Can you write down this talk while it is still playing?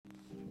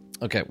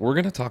Okay, we're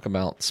going to talk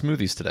about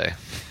smoothies today.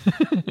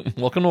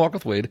 Welcome to Walk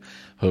with Wade.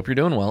 Hope you're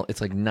doing well. It's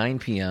like 9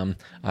 p.m.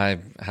 I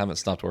haven't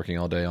stopped working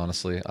all day,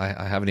 honestly.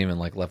 I haven't even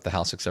left the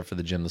house except for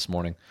the gym this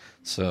morning.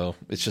 So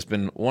it's just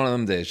been one of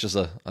them days, just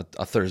a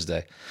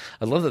Thursday.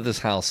 I love that this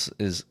house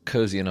is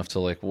cozy enough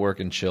to work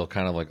and chill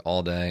kind of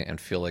all day and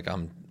feel like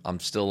I'm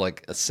still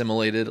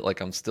assimilated, like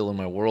I'm still in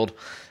my world.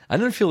 I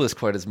didn't feel this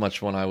quite as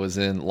much when I was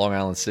in Long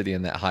Island City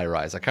in that high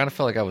rise. I kind of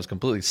felt like I was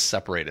completely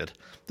separated.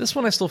 This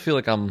one I still feel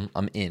like I'm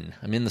in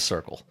the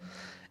circle.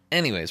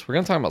 Anyways, we're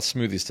going to talk about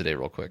smoothies today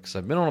real quick. So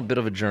I've been on a bit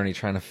of a journey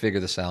trying to figure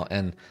this out,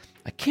 and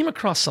I came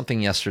across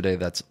something yesterday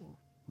that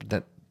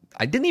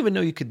I didn't even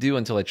know you could do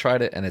until I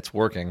tried it, and it's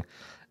working,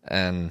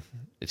 and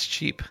it's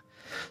cheap.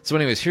 So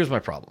anyways, here's my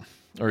problem,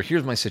 or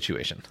here's my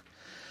situation.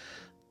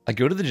 I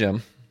go to the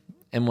gym,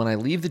 and when I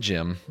leave the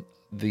gym,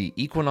 the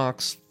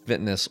Equinox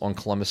Fitness on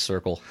Columbus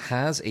Circle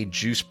has a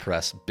juice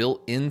press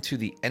built into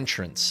the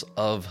entrance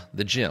of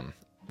the gym,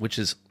 which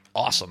is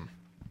awesome.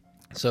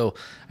 So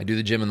I do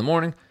the gym in the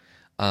morning.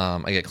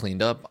 I get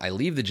cleaned up. I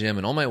leave the gym,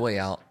 and on my way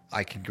out,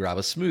 I can grab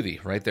a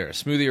smoothie right there, a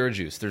smoothie or a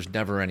juice. There's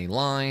never any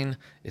line.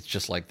 It's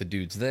just the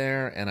dude's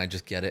there, and I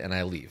just get it and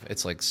I leave.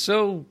 It's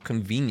so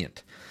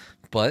convenient,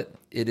 but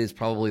it is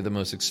probably the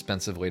most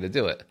expensive way to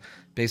do it.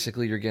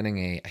 Basically, you're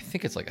getting I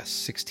think it's a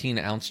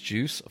 16-ounce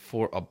juice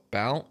for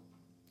about,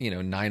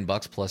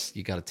 $9 plus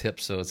you got a tip,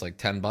 so it's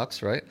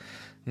 $10, right?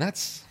 And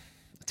that's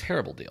a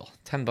terrible deal.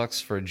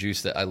 $10 for a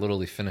juice that I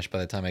literally finish by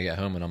the time I get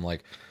home, and I'm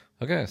like,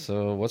 okay,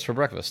 so what's for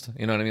breakfast?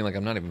 You know what I mean?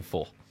 I'm not even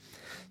full.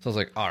 So I was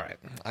like, all right,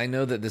 I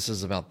know that this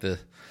is about the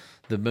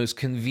most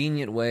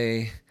convenient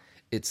way.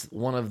 It's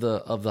one of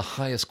the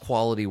highest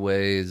quality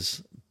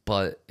ways,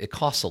 but it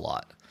costs a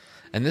lot.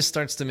 And this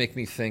starts to make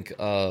me think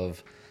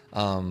of,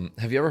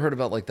 have you ever heard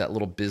about that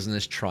little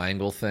business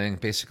triangle thing?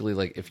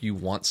 Basically, if you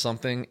want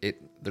something,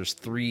 there's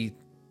three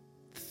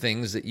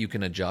things that you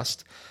can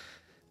adjust: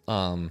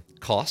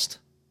 cost,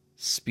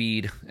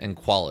 speed, and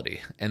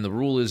quality. And the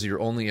rule is you're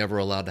only ever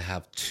allowed to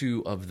have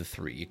two of the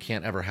three. You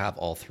can't ever have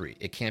all three.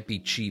 It can't be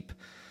cheap,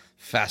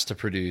 fast to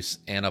produce,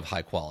 and of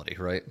high quality,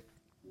 right?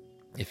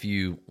 If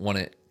you want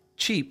it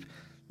cheap,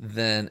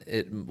 then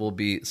it will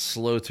be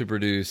slow to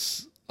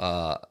produce,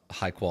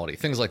 high quality,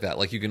 things like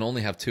that. You can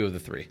only have two of the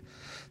three.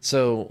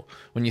 So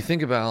when you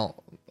think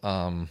about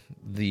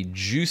the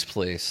juice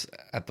place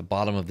at the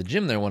bottom of the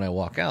gym there, when I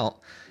walk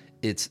out,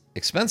 it's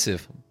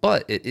expensive,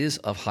 but it is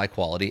of high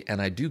quality,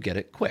 and I do get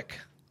it quick.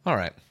 All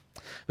right.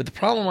 But the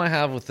problem I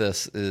have with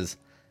this is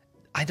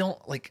I don't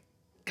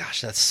gosh,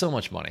 that's so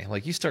much money.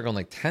 You start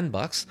going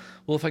 $10.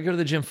 Well, if I go to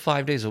the gym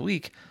 5 days a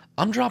week,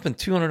 I'm dropping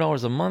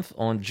 $200 a month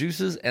on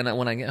juices, and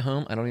when I get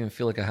home, I don't even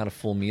feel like I had a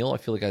full meal. I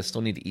feel like I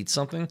still need to eat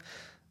something.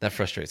 That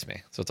frustrates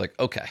me. So it's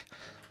okay.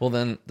 Well,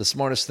 then the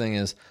smartest thing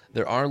is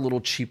there are little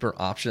cheaper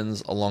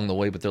options along the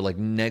way, but they're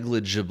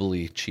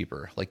negligibly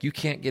cheaper. You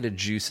can't get a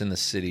juice in the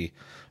city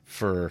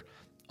for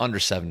under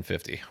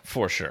 $7.50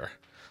 for sure.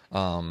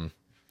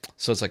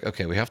 So it's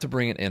okay, we have to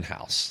bring it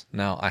in-house.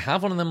 Now, I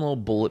have one of them little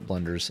bullet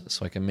blenders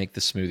so I can make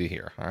the smoothie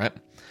here, all right?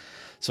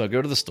 So I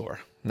go to the store.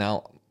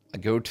 Now, I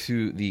go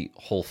to the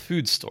Whole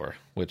Foods store,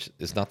 which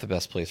is not the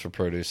best place for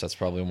produce. That's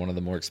probably one of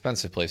the more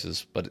expensive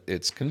places, but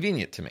it's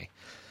convenient to me.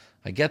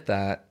 I get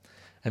that.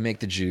 I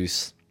make the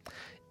juice.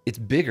 It's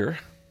bigger.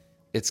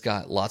 It's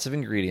got lots of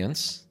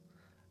ingredients.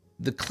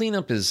 The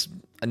cleanup is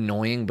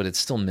annoying, but it's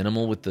still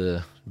minimal with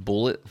the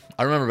bullet.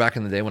 I remember back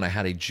in the day when I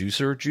had a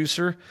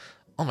juicer.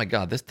 Oh my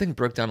God, this thing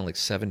broke down in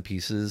 7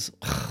 pieces.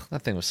 Ugh,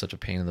 that thing was such a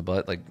pain in the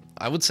butt.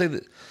 I would say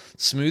that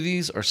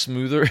smoothies are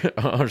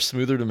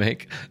smoother to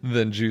make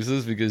than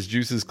juices, because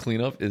juices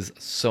cleanup is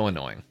so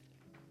annoying.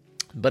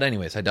 But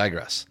anyways, I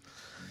digress.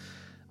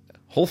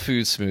 Whole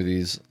Foods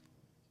smoothies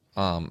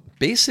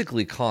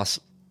basically cost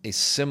a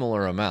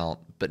similar amount,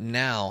 but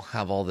now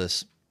have all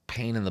this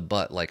pain in the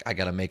butt. I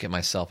got to make it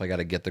myself. I got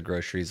to get the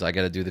groceries. I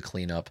got to do the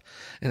cleanup.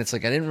 And it's I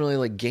didn't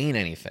really gain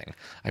anything.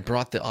 I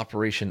brought the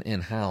operation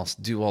in-house,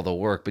 do all the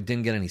work, but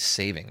didn't get any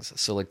savings.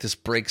 So this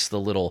breaks the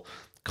little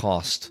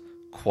cost,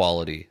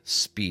 quality,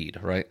 speed,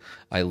 right?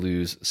 I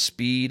lose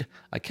speed.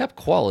 I kept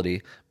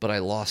quality, but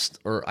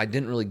I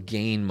didn't really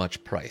gain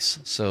much price.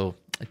 So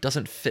it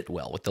doesn't fit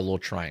well with the little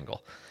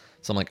triangle.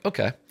 So I'm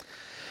okay.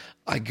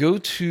 I go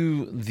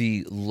to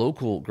the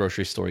local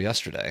grocery store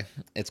yesterday.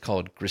 It's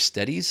called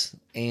Gristetti's,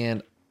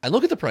 and I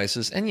look at the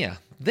prices, and yeah,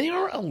 they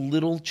are a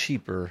little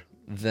cheaper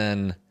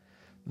than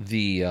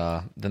the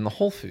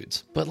Whole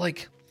Foods, but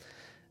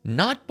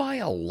not by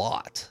a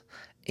lot.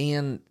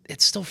 And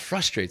it still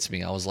frustrates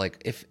me. I was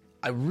if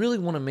I really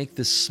want to make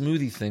this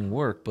smoothie thing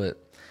work,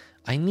 but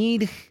I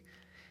need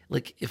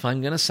if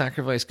I'm gonna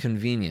sacrifice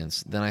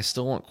convenience, then I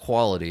still want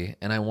quality,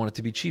 and I want it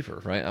to be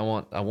cheaper, right? I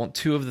want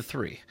two of the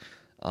three.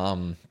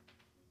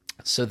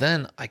 So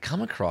then I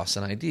come across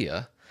an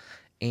idea,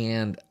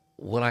 and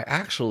what I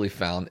actually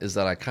found is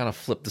that I kind of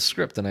flipped the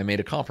script and I made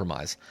a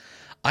compromise.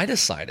 I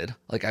decided,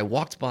 I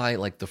walked by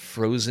the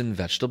frozen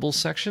vegetables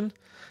section,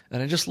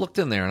 and I just looked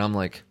in there, and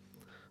I'm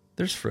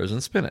there's frozen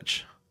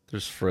spinach,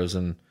 there's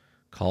frozen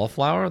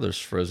cauliflower,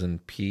 there's frozen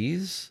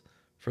peas,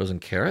 frozen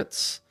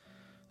carrots,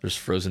 There's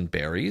frozen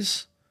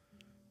berries.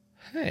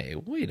 Hey,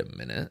 wait a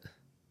minute.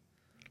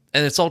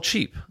 And it's all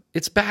cheap.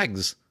 It's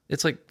bags.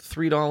 It's like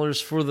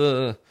 $3 for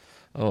the...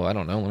 Oh, I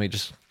don't know. Let me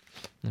just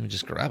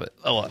grab it.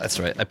 Oh, that's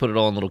right. I put it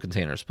all in little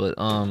containers. But,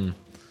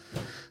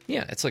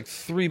 yeah, it's like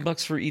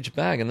 $3 for each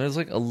bag. And there's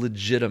like a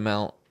legit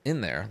amount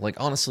in there. Like,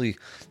 honestly,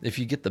 if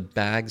you get the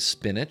bag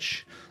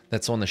spinach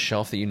that's on the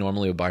shelf that you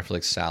normally would buy for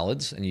like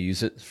salads and you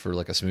use it for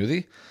like a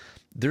smoothie,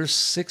 there's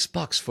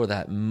 $6 for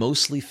that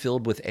mostly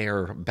filled with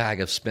air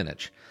bag of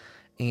spinach.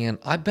 And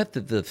I bet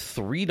that the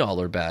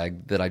 $3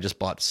 bag that I just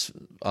bought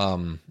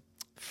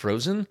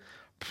frozen,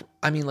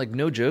 I mean, like,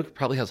 no joke,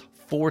 probably has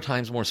 4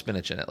 times more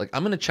spinach in it. Like,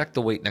 I'm going to check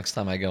the weight next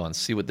time I go and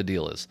see what the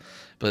deal is.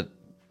 But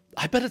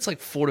I bet it's like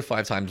 4 to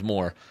 5 times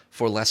more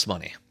for less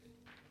money.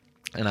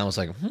 And I was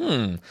like,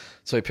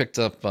 So I picked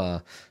up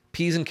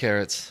peas and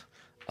carrots,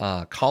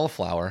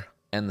 cauliflower,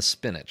 and the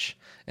spinach.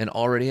 And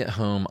already at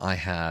home, I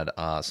had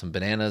some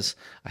bananas,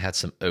 I had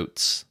some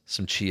oats,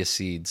 some chia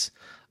seeds.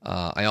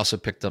 I also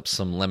picked up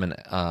some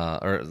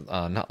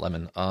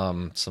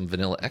some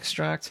vanilla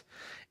extract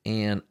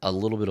and a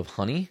little bit of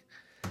honey.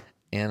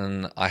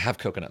 And I have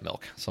coconut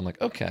milk. So I'm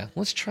like, okay,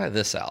 let's try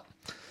this out.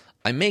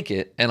 I make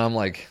it, and I'm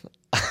like,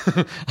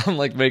 I'm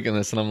like making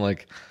this, and I'm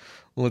like,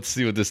 let's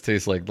see what this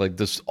tastes like. Like,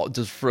 does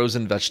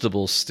frozen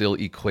vegetables still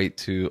equate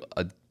to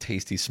a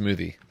tasty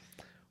smoothie?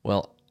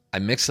 Well, I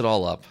mix it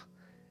all up.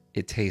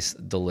 It tastes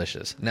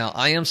delicious. Now,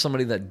 I am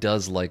somebody that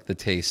does like the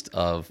taste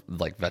of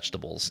like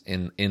vegetables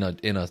in a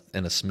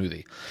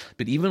smoothie.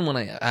 But even when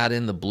I add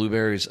in the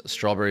blueberries,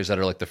 strawberries that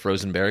are like the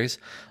frozen berries,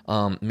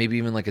 maybe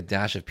even like a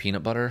dash of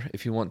peanut butter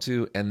if you want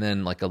to, and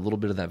then like a little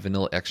bit of that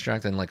vanilla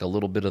extract and like a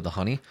little bit of the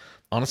honey.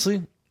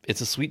 Honestly, it's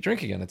a sweet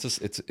drink again. It's a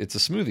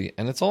smoothie,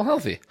 and it's all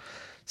healthy.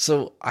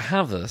 So I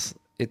have this.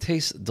 It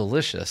tastes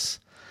delicious,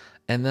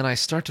 and then I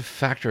start to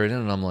factor it in,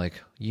 and I'm like,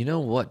 you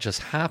know what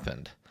just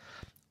happened?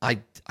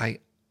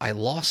 I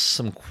lost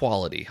some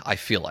quality, I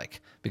feel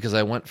like, because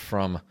I went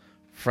from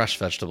fresh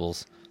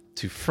vegetables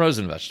to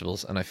frozen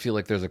vegetables, and I feel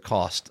like there's a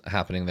cost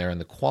happening there in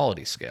the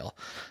quality scale.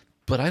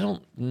 But I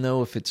don't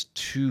know if it's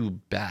too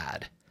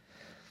bad.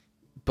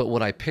 But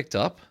what I picked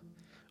up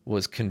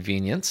was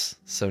convenience,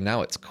 so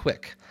now it's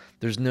quick.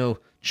 There's no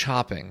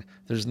chopping.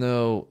 There's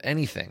no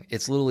anything.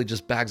 It's literally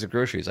just bags of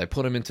groceries. I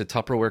put them into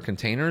Tupperware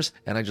containers,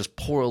 and I just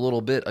pour a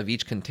little bit of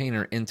each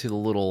container into the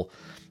little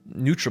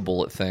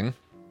NutriBullet thing.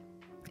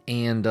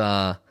 And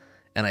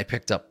I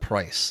picked up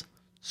price.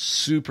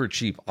 Super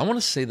cheap. I want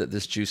to say that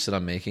this juice that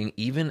I'm making,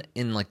 even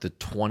in like the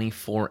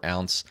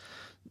 24-ounce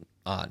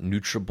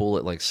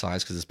NutriBullet like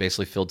size, because it's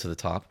basically filled to the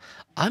top,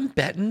 I'm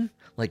betting,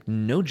 like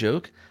no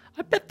joke,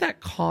 I bet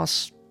that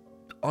costs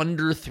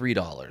under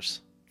 $3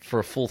 for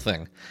a full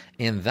thing.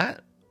 And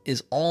that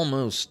is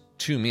almost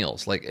 2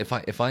 meals. Like if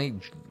I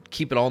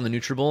keep it all in the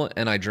NutriBullet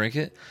and I drink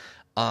it,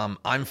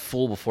 I'm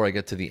full before I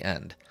get to the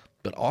end.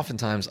 But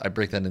oftentimes I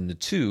break that into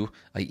 2.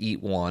 I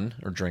eat one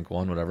or drink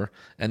one, whatever.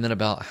 And then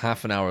about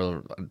half an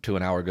hour to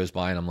an hour goes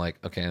by and I'm like,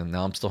 okay,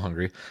 now I'm still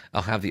hungry.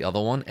 I'll have the other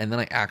one. And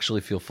then I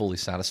actually feel fully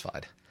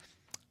satisfied.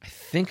 I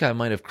think I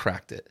might have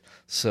cracked it.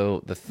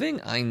 So the thing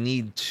I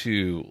need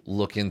to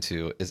look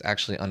into is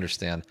actually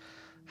understand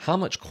how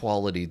much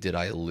quality did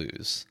I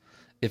lose?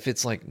 If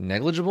it's like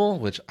negligible,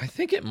 which I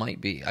think it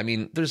might be. I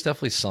mean, there's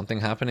definitely something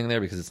happening there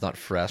because it's not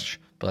fresh,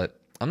 but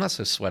I'm not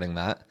so sweating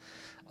that.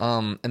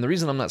 And the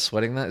reason I'm not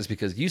sweating that is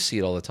because you see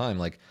it all the time.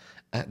 Like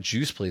at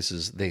juice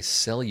places, they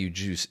sell you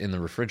juice in the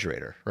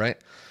refrigerator, right?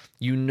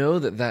 You know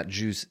that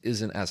juice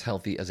isn't as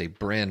healthy as a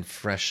brand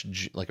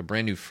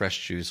new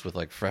fresh juice with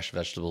like fresh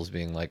vegetables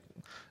being like,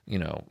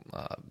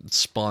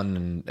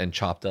 spun and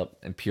chopped up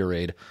and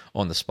pureed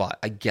on the spot.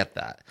 I get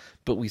that,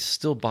 but we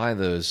still buy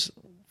those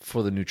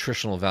for the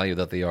nutritional value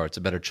that they are. It's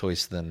a better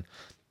choice than,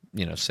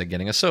 say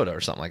getting a soda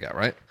or something like that,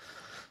 right?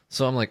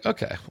 So I'm like,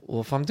 okay,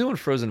 well, if I'm doing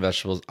frozen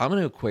vegetables, I'm going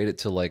to equate it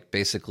to like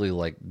basically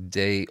like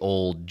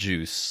day-old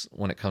juice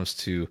when it comes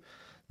to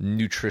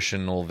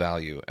nutritional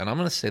value. And I'm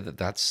going to say that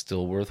that's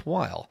still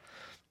worthwhile.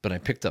 But I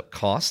picked up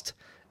cost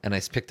and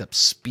I picked up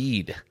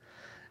speed.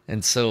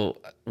 And so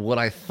what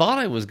I thought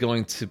I was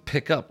going to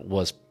pick up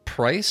was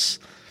price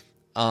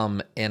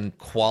and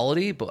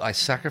quality, but I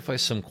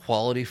sacrificed some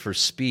quality for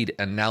speed,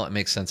 and now it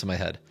makes sense in my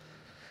head.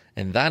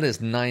 And that is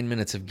 9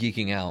 minutes of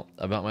geeking out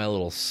about my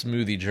little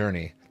smoothie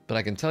journey. But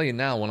I can tell you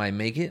now, when I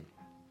make it,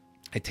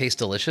 it tastes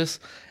delicious.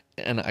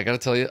 And I got to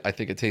tell you, I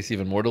think it tastes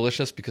even more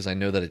delicious because I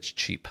know that it's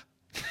cheap.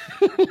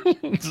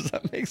 Does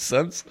that make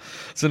sense?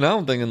 So now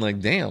I'm thinking like,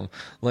 damn,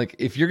 like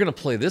if you're going to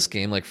play this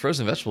game, like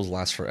frozen vegetables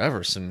last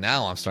forever. So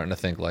now I'm starting to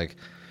think like,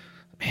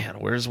 man,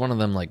 where's one of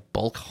them like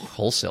bulk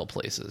wholesale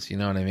places? You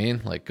know what I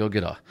mean? Like go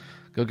get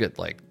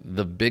like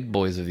the big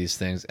boys of these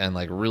things and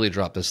like really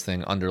drop this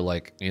thing under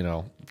like,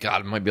 God,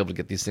 I might be able to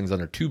get these things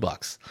under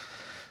 $2.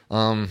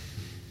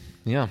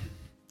 Yeah.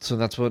 So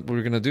that's what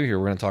we're going to do here.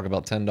 We're going to talk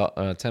about 10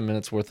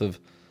 minutes worth of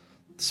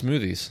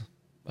smoothies.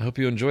 I hope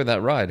you enjoyed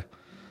that ride.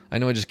 I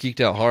know I just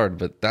geeked out hard,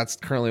 but that's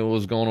currently what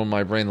was going on in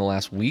my brain the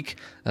last week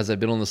as I've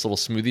been on this little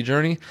smoothie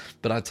journey.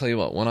 But I tell you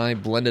what, when I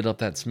blended up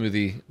that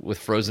smoothie with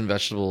frozen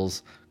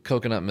vegetables,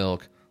 coconut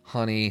milk,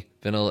 honey,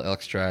 vanilla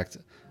extract,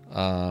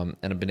 and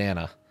a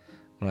banana.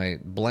 When I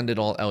blended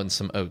all out, and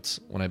some oats.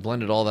 When I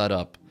blended all that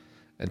up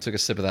and took a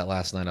sip of that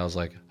last night, I was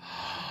like,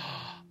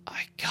 oh,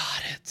 I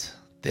got it.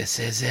 This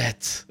is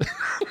it.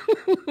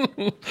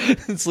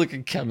 It's like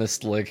a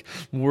chemist, like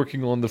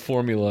working on the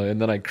formula, and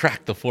then I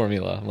cracked the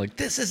formula. I'm like,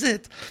 this is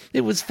it.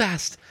 It was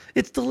fast.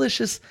 It's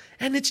delicious,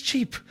 and it's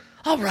cheap.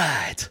 All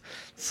right.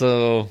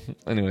 So,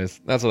 anyways,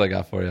 that's what I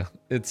got for you.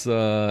 It's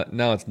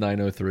now it's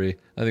 9:03.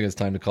 I think it's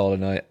time to call it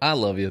a night. I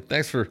love you.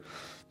 Thanks for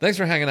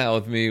hanging out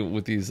with me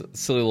with these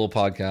silly little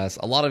podcasts.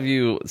 A lot of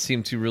you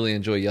seem to really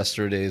enjoy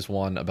yesterday's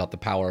one about the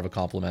power of a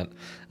compliment.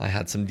 I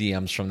had some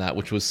DMs from that,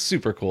 which was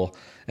super cool.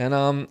 And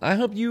I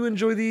hope you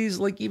enjoy these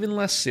like even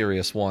less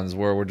serious ones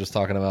where we're just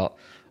talking about,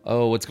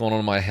 oh, what's going on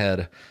in my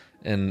head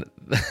and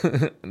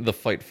the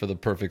fight for the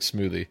perfect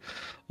smoothie.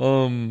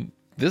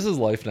 This is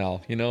life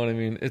now. You know what I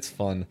mean? It's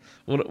fun.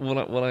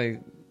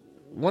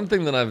 One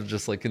thing that I've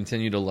just like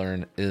continued to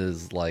learn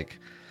is like,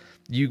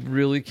 you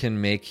really can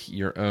make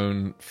your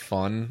own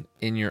fun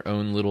in your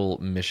own little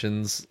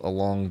missions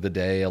along the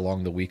day,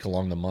 along the week,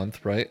 along the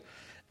month, right?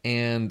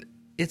 And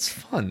it's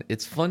fun.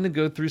 It's fun to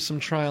go through some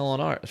trial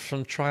and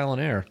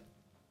error.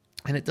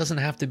 And it doesn't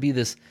have to be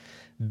this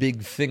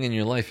big thing in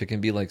your life. It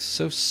can be like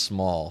so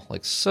small,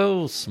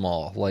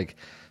 like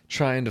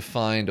trying to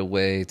find a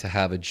way to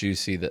have a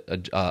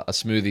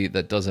smoothie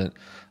that doesn't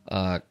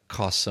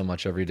cost so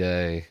much every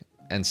day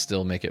and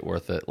still make it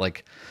worth it.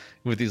 Like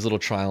with these little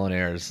trial and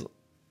errors.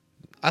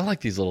 I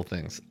like these little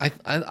things.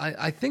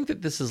 I think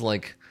that this is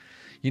like,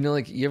 you know,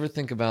 like you ever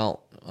think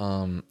about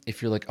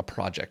if you're like a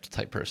project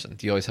type person,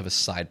 do you always have a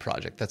side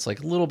project that's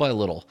like little by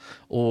little?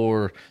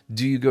 Or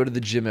do you go to the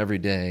gym every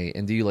day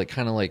and do you like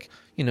kind of like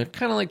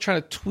try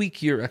to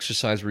tweak your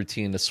exercise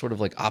routine to sort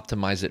of like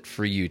optimize it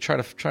for you? Try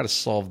to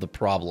solve the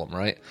problem,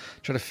 right?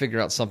 Try to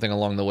figure out something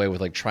along the way with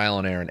like trial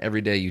and error, and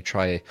every day you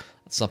try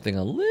something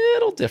a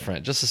little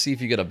different just to see if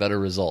you get a better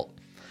result.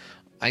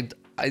 I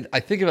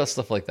think about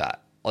stuff like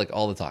that like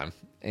all the time.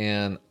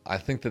 And I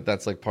think that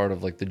that's like part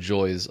of like the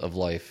joys of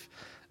life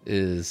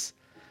is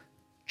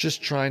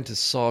just trying to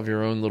solve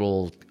your own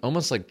little,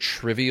 almost like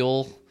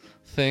trivial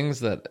things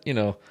that, you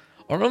know,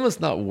 are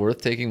almost not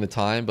worth taking the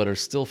time, but are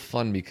still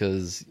fun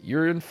because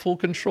you're in full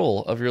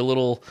control of your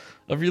little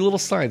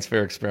science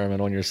fair experiment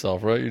on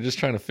yourself, right? You're just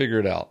trying to figure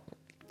it out.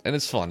 And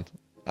it's fun.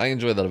 I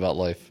enjoy that about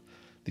life.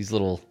 These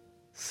little,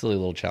 silly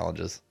little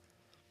challenges.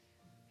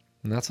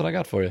 And that's what I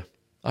got for you.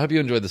 I hope you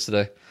enjoyed this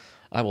today.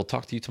 I will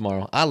talk to you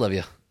tomorrow. I love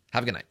you.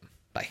 Have a good night.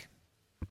 Bye.